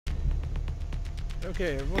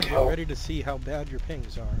Okay, everyone get ready to see how bad your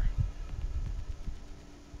pings are.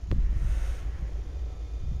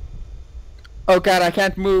 Oh god, I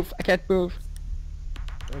can't move. I can't move.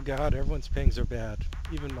 Oh god, everyone's pings are bad.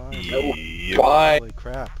 Even mine. Yep. Why? Holy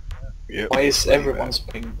crap. Yep. Why is everyone's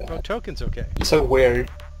ping Oh, bad? Token's okay. It's so weird.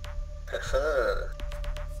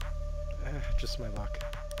 Just my luck.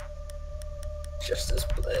 Just as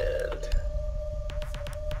bland.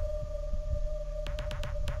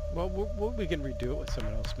 Well, we can redo it with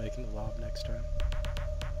someone else making the lob next time.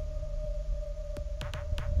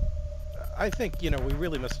 I think, you know, we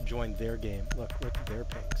really must join their game. Look at their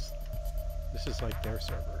pings. This is like their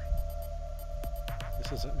server.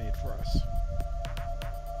 This isn't made for us.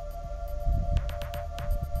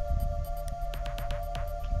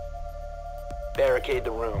 Barricade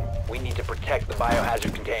the room. We need to protect the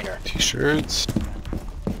biohazard container. T-shirts.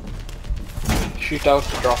 Shoot out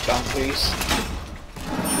the drop down, please.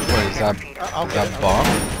 What is that? I'll Is get that it, bomb?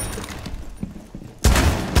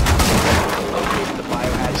 Locate the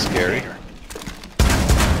biohazard Scary. container.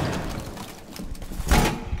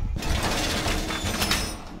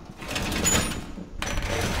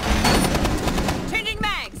 Changing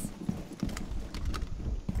mags.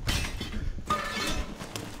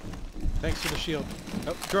 Thanks for the shield.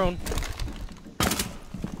 Oh, drone.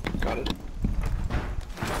 Got it.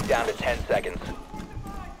 Down to 10 seconds.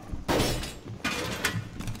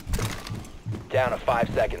 Down to 5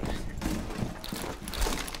 seconds.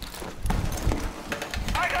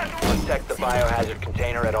 Protect the biohazard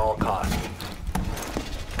container at all costs.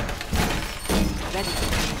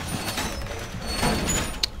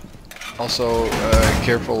 Also,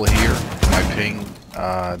 careful here. My ping,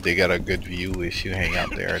 they got a good view if you hang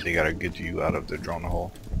out there. They got a good view out of the drone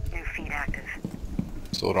hole. New feed active.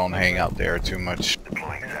 So don't hang out there too much.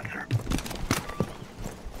 Deploying sensor.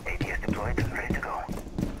 ATS deployed. Ready to go.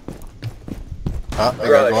 Ah, they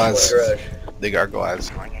got Garage, glass. garage. They got glass.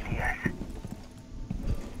 Deploying ATS.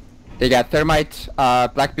 They got Thermite,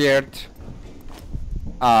 Blackbeard.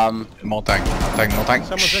 Multi.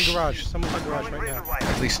 Someone's in garage. Someone's in garage right now.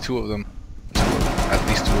 At least two of them. At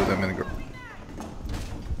least two of them in the garage.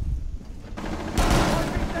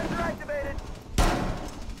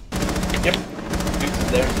 Yep.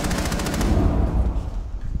 It's there.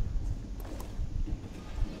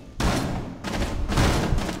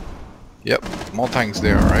 Yep, Multang's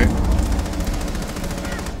there, alright.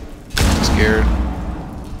 Scared.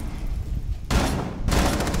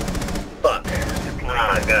 Fuck.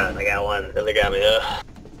 Oh god, I got one. They got me.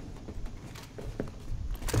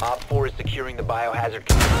 Op 4 is securing the biohazard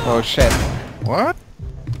container. Oh shit. What?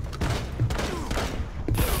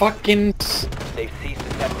 Fucking. They've ceased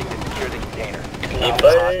attempting to secure the container. Yeah, Stop the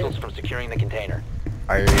but- hostiles from securing the container.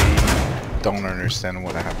 I don't understand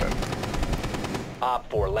what happened. Op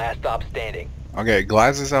 4, last stop standing. Okay,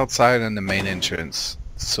 Glass is outside in the main entrance,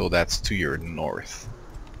 so that's to your north.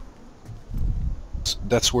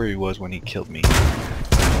 That's where he was when he killed me.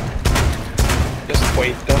 Just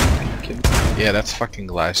wait, don't kill. Yeah, that's fucking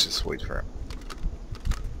Glass, just wait for him.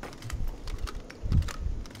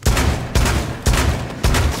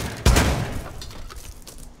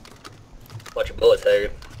 Watch your bullets,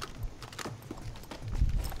 Haggard.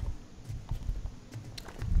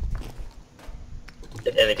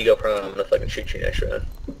 And if you go prone, I'm gonna fucking shoot you next round.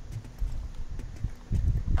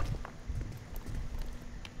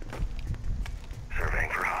 Surveying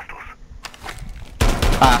for hostiles.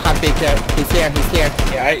 Happy here. He's here. He's here.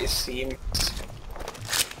 Yeah, I see him.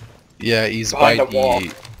 Yeah, he's Behind by the wall.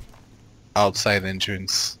 the outside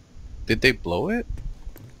entrance. Did they blow it?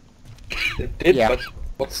 They did, Yeah. but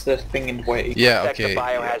what's the thing in the way? Yeah, Protect okay. the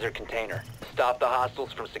biohazard container. Stop the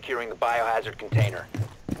hostiles from securing the biohazard container.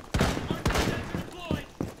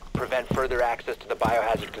 Prevent further access to the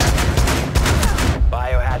biohazard container.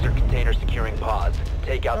 Biohazard container securing pods.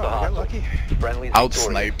 Take out Oh, the I got hostiles. lucky. Friendlies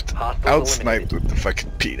Outsniped. victorious. Hostiles Outsniped eliminated. with the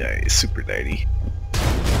fucking P90, Super 90.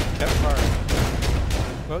 Kept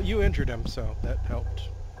hard. Well, you injured him, so that helped.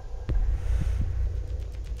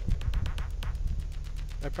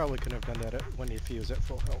 I probably couldn't have done that if he was at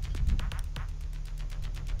full health.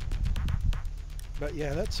 But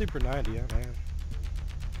yeah, that's Super 90, oh man.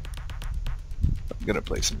 I'm gonna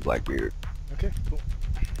play some Blackbeard. Okay, cool.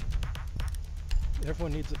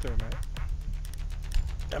 Everyone needs a thermite.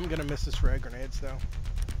 I'm gonna miss his frag grenades though.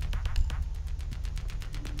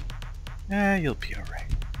 You'll be alright.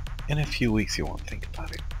 In a few weeks you won't think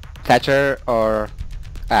about it. Thatcher or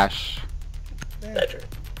Ash? Thatcher.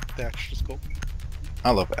 Thatch is cool.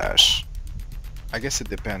 I love Ash. I guess it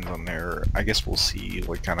depends on their... I guess we'll see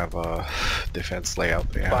what kind of defense layout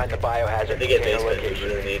they have. Find the If biohazard they get container basement, you location.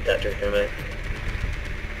 really need Thatcher thermite.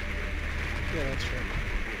 Yeah, that's true.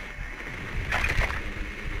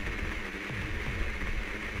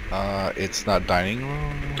 It's not dining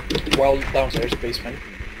room. Well, downstairs basement.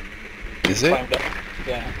 Is it? Climbed up.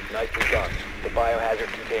 Yeah. Nicely done. The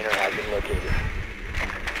biohazard container has been located.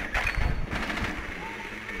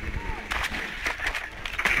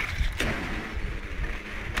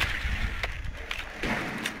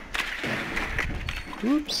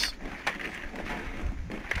 Oops.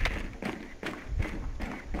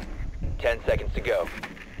 10 seconds to go.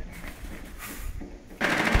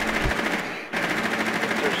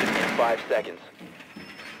 Insertion in 5 seconds.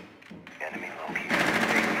 Enemy located.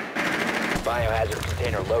 Biohazard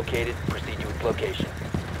container located. Proceed to its location.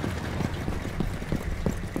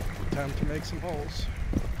 Time to make some holes.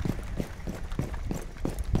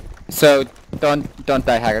 So don't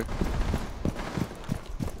die, Haggard.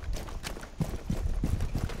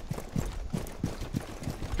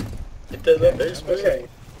 It does up there, okay.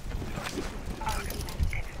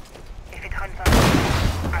 If it hunts us,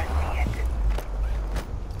 I see it.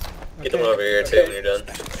 Get them over here too when you're done.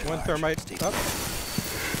 One thermite up.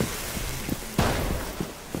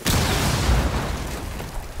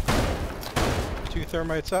 Two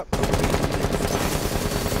thermites up.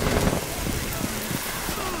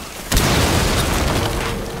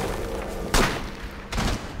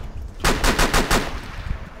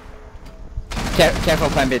 Careful,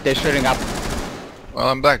 Plan B. They're shooting up. Well,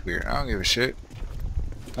 I'm Blackbeard. I don't give a shit.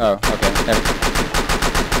 Oh,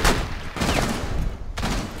 okay.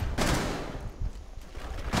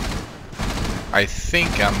 I think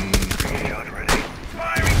I'm. Shot ready.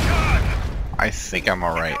 Firing charge! I think I'm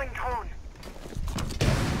alright. Killing tone.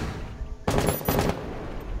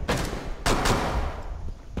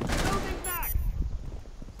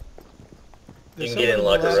 You There's can get in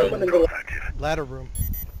the someone locker ladder- room. Ladder room.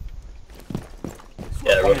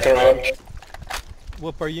 Yeah, Climbed around.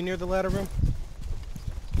 Whoop, are you near the ladder room?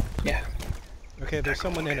 Yeah. Okay, there's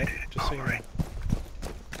someone in it, just so you know.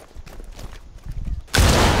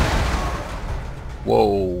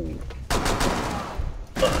 Whoa.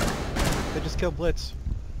 They just killed Blitz.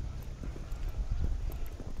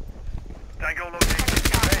 Tango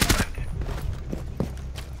located. Basement.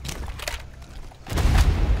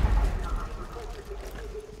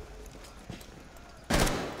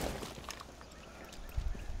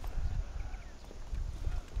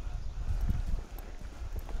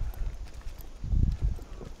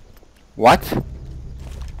 What?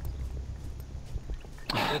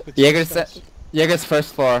 Whoop, it's Jaeger's just us. Jaeger's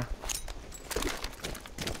first floor.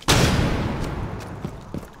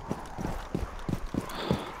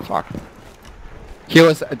 Fuck. He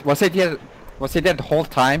was he there? Was he there the whole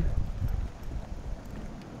time?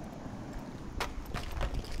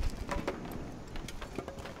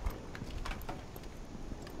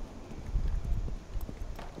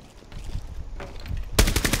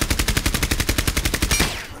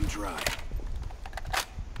 I'm dry.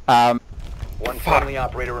 One friendly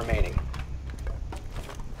operator remaining.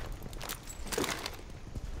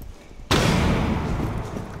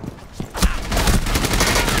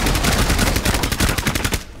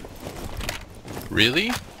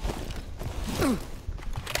 Really?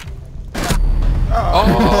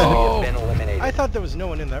 Oh. Been eliminated. I thought there was no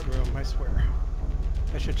one in that room, I swear.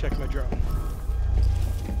 I should check my drone.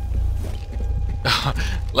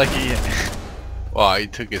 Like he. Wow, he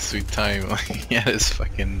took his sweet time. He had his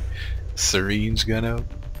fucking syringe gun out.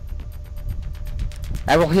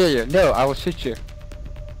 I will heal you. No, I will shoot you.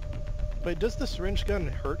 Wait, does the syringe gun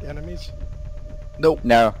hurt enemies? Nope.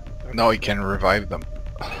 No. No, he can revive them.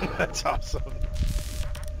 That's awesome.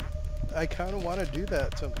 I kind of want to do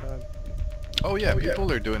that sometime. Oh yeah,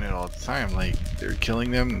 people are doing it all the time. Like they're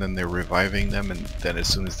killing them, and then they're reviving them, and then as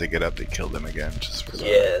soon as they get up, they kill them again. Just for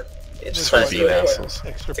Yeah, it's Just for classic. being assholes.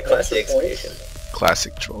 Extra It's a classic points. execution.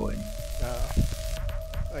 Classic trolling.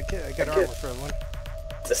 I got armor for everyone.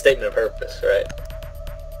 It's a statement of purpose, right?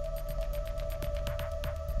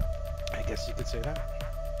 I guess you could say that.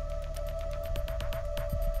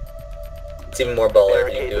 It's even more baller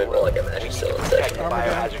if you do it more like a match still in Protect session. the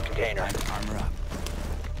biohazard container.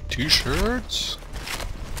 T-shirts.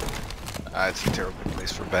 Ah, it's a terrible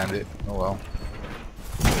place for Bandit. Oh well.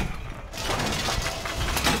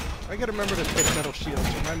 I gotta remember to pick metal shields.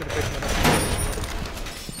 Remind me to pick metal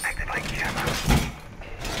shields. Activate camera.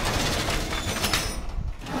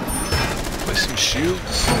 Play some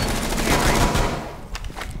shields.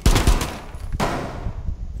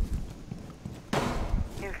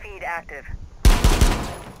 New feed active.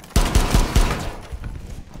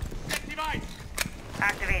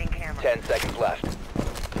 Activating camera. 10 seconds left.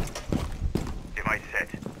 Device set.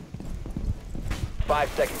 5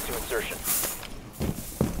 seconds to insertion.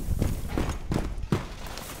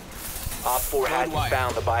 Op 4 hasn't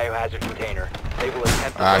found the biohazard container. They will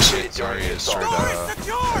attempt to Ah locate shit, it during sorry, the it's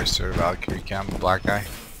assault. Sir Valkyrie camp, black guy.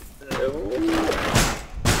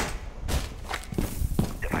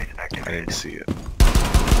 I didn't see it.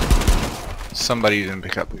 Somebody didn't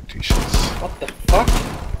pick up your t-shirts. What the fuck?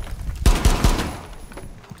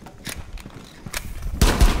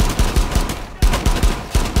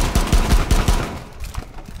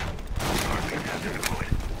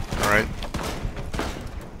 Alright.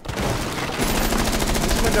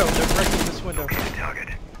 This window, they're breaking this window.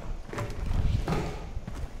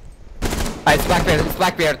 It's Blackbeard, it's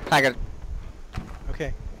Blackbeard, Tiger.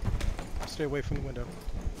 Okay. Stay away from the window.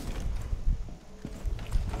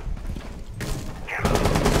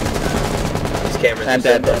 These cameras I'm are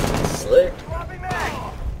so dead. fucking slick.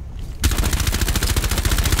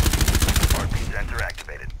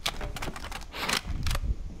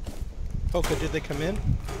 Polka, did they come in?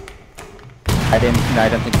 I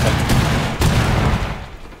don't think so.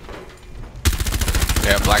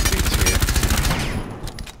 Yeah, black dude's here.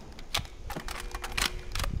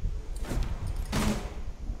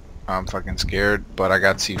 I'm fucking scared, but I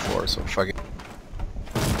got C4, so fuck it.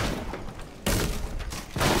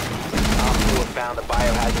 Op 4 found the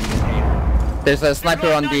biohazard container. There's a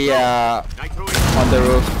sniper on the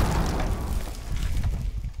roof.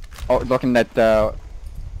 Oh, looking at the.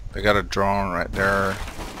 They got a drone right there.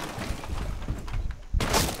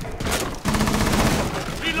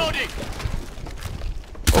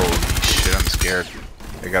 Holy shit, I'm scared.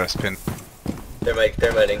 They got a spin. They're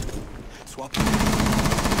mighting.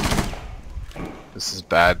 This is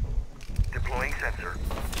bad. Deploying sensor.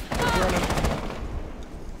 They got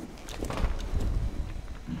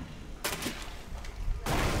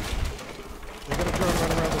a drone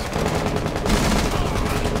running around this corner.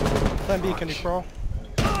 Plan B, can you crawl?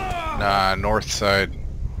 Nah, north side.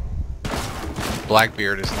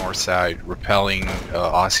 Blackbeard is north side, repelling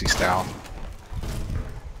Aussie style.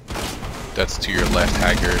 That's to your left,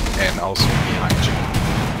 Haggard, and also behind you.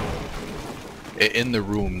 In the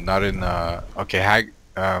room, not in the. Okay,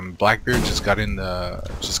 Blackbeard just got in the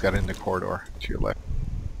corridor to your left.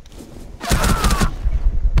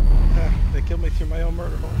 They killed me through my own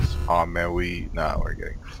murder holes. Oh man, we're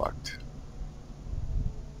getting fucked.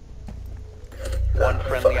 One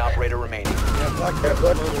friendly operator remaining. Yeah, Blackbeard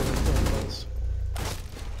murdered in murder holes.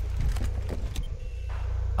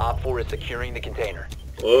 Op 4 is securing the container.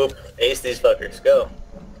 Whoop. Ace these fuckers. Go.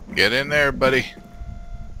 Get in there, buddy.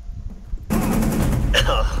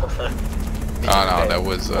 Oh, Oh no, that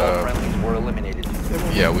was All friendlies were eliminated.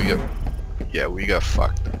 yeah, we got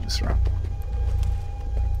fucked in this round.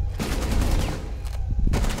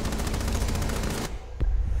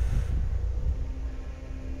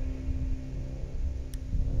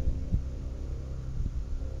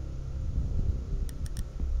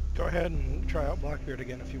 Go ahead and try out Blackbeard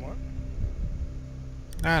again if you want.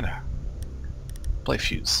 Nah. Play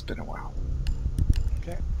Fuse, it's been a while.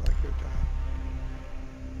 Okay, Blackbeard down.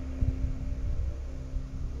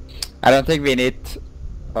 I don't think we need.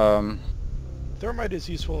 Thermite is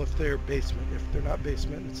useful if they're basement. If they're not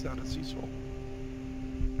basement, it's not as useful.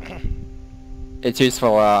 It's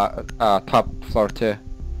useful top floor too.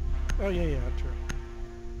 Oh yeah, true.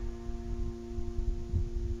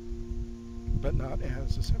 But not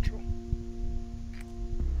as essential.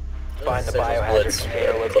 Find the Essential biohazard blitz.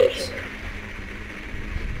 container Close. location.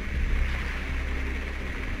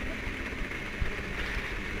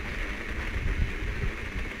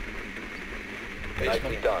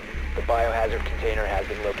 Nicely done. The biohazard container has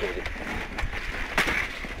been located.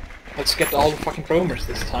 Let's get all the fucking promers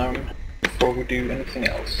this time before we do anything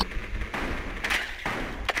else.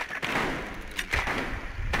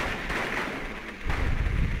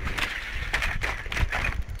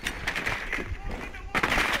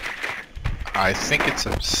 I think it's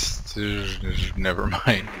never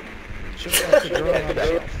mind. Should have left the drone on the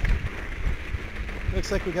shelf. Looks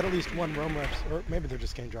like we got at least one roam reps, or maybe they're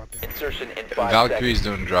just getting dropped in. Insertion in 5 Valkyrie's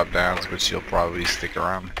seconds. doing drop downs, but she'll probably stick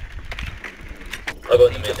around. I'll go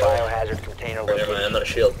in the Leave main the door. biohazard container Never mind, I'm location. not a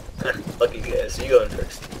shield. Fuck you guys. You go in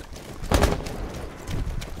first.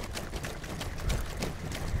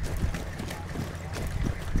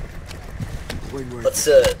 Let's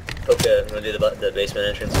Polka, wanna do the basement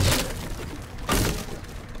entrance?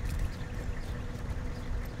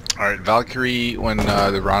 Alright, Valkyrie, when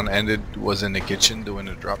the round ended, was in the kitchen doing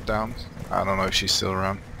the drop downs. I don't know if she's still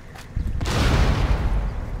around.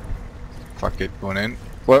 Fuck it, going in.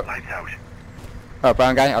 What? Oh,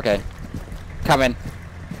 brown guy. Okay, come in.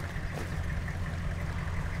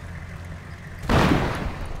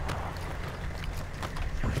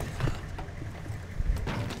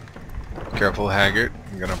 Careful, Haggard.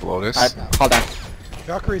 I'm gonna blow this. Hold on.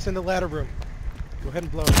 Valkyrie's in the ladder room. Go ahead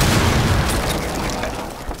and blow it.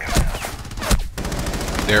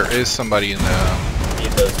 There is somebody in the.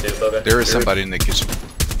 Use those two, Boga. There is somebody in the kitchen.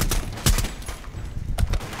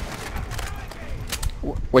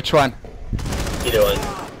 Which one? Either one.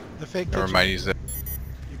 The fake Never kitchen. mind, he's the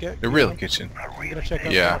You get, real you kitchen. I'm gonna check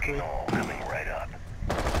out Yeah. Valkyrie. Okay,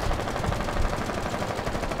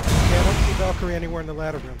 I don't see Valkyrie anywhere in the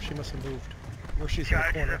ladder room. She must have moved. Or she's in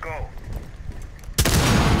the corner.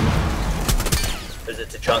 There's a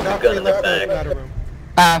chunk of Valkyrie gun in the left the back. ladder room.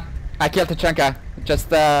 I killed the chunka. Just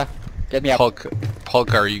get me up.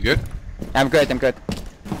 Polka, are you good? I'm good. I'm good.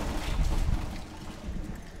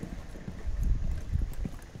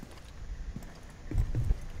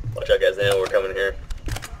 Watch out, guys. Now we're coming here.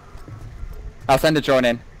 I'll send the drone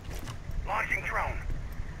in. Launching drone.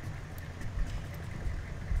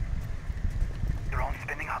 Drone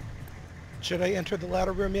spinning up. Should I enter the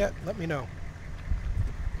ladder room yet? Let me know.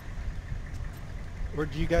 Or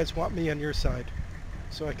do you guys want me on your side?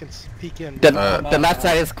 So I can peek in. The left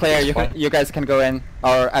side is clear. You guys can go in,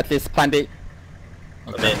 or at least plan B.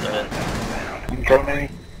 I'm in. I'm droning.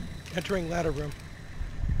 Entering ladder room.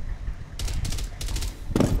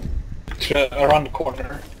 Around the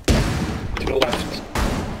corner. To the left.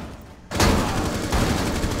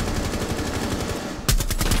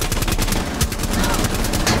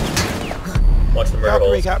 Watch the mirror Valkyrie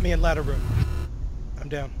holes. got me in ladder room. I'm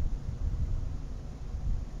down.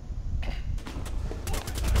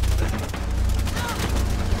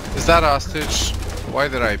 Is that hostage? Why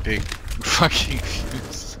did I pick fucking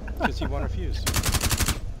fuse? Because you want to fuse.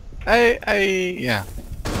 Yeah.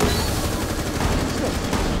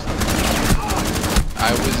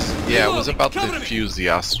 I was about to defuse the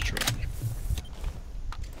hostage.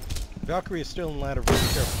 Valkyrie is still in ladder room.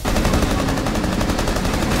 Careful.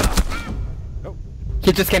 Oh,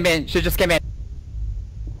 He just came in. She just came in.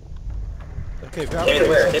 okay, Hit me Valkyrie.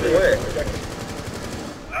 where? Hit me where?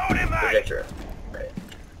 Projector. Right.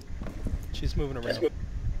 She's moving around.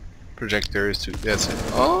 Projector is too. That's it.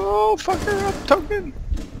 Oh, fucker, I'm token.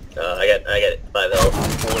 I got 5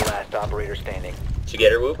 health. 4 last operator standing. Did you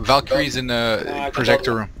get her, Whoop? Valkyrie's in the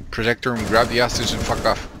projector room. Projector room. Grab the hostage and fuck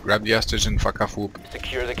off. Grab the hostage and fuck off. Whoop.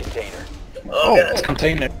 Secure the container. Oh, God.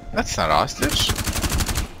 Container. That's not hostage.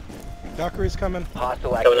 Valkyrie's coming.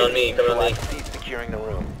 Hostile Coming on activity. me, coming on me. Cease securing the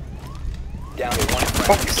room. Down to 1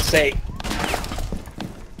 Fuck's friendly. sake.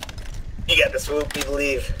 You got this, Whoop. You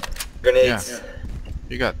believe. Grenades. Yeah.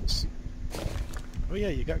 You got this. Oh yeah,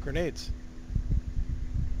 you got grenades.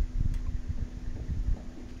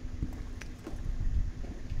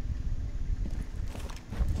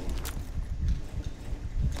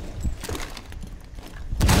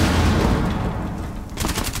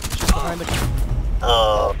 She's behind the. Oh,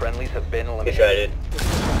 All friendlies have been good eliminated. try, dude.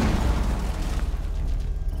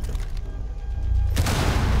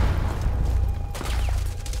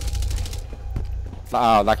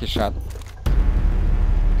 Oh, lucky shot.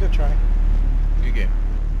 Good try. Good game.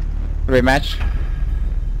 Rematch.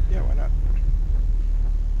 Yeah, why not?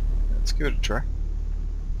 Let's give it a try.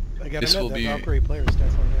 I gotta This admit, will that be- Valkyrie player is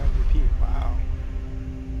definitely on repeat. Wow.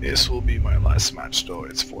 This will be my last match though.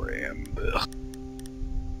 It's 4 AM. Ugh.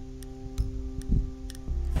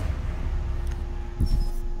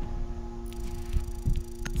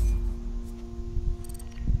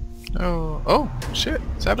 Oh, shit.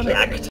 What's happening? Jacked.